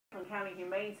County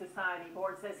Humane Society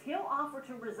board says he'll offer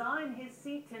to resign his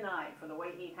seat tonight for the way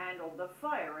he handled the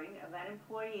firing of that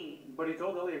employee. But he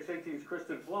told WXAT's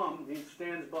Kristen Plum he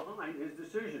stands behind his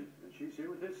decision, and she's here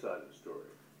with his side of the story.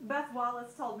 Beth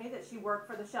Wallace told me that she worked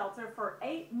for the shelter for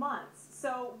 8 months.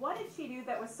 So what did she do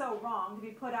that was so wrong to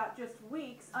be put out just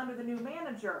weeks under the new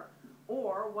manager?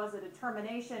 Or was it a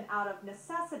termination out of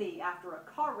necessity after a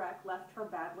car wreck left her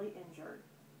badly injured?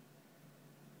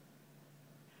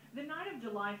 The night of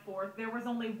July 4th, there was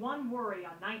only one worry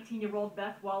on 19-year-old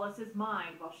Beth Wallace's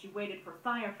mind while she waited for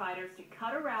firefighters to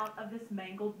cut her out of this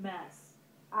mangled mess.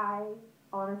 I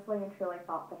honestly and truly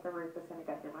thought that the roof was going to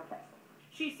go through my chest.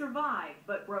 She survived,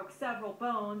 but broke several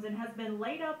bones and has been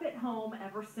laid up at home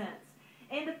ever since.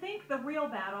 And to think the real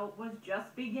battle was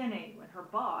just beginning when her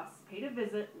boss paid a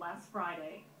visit last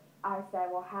Friday. I said,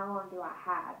 well, how long do I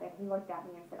have? And he looked at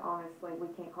me and said, honestly, we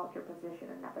can't hold your position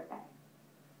another day.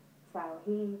 So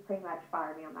he pretty much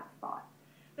fired me on that spot.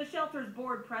 The shelter's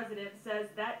board president says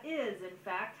that is, in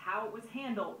fact, how it was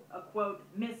handled. A, quote,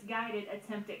 misguided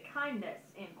attempt at kindness,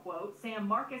 end quote. Sam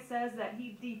Marcus says that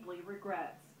he deeply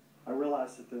regrets. I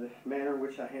realize that the manner in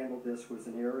which I handled this was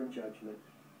an error in judgment.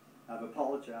 I've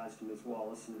apologized to Ms.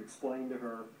 Wallace and explained to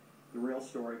her the real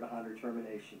story behind her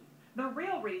termination. The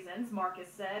real reasons, Marcus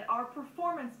said, are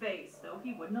performance-based, though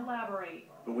he wouldn't elaborate.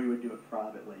 But we would do it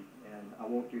privately, and I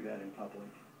won't do that in public.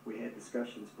 We had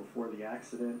discussions before the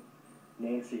accident.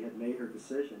 Nancy had made her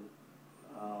decision,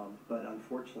 but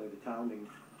unfortunately the timing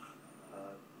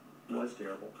was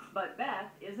terrible. But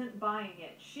Beth isn't buying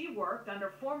it. She worked under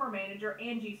former manager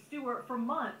Angie Stewart for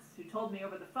months, who told me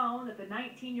over the phone that the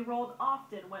 19-year-old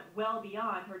often went well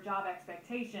beyond her job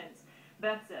expectations.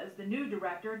 Beth says the new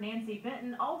director, Nancy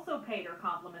Benton, also paid her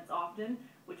compliments often,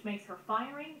 which makes her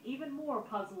firing even more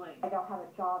puzzling. I don't have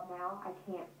a job now. I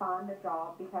can't find a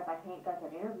job because I can't go to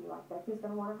an interview like this. Who's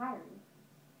going to want to hire me?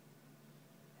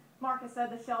 Marcus said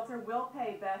the shelter will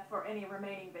pay Beth for any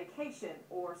remaining vacation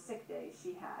or sick days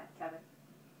she had. Kevin?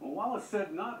 Well, Wallace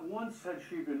said not once had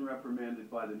she been reprimanded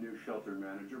by the new shelter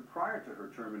manager prior to her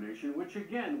termination, which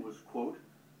again was, quote,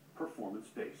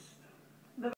 performance-based.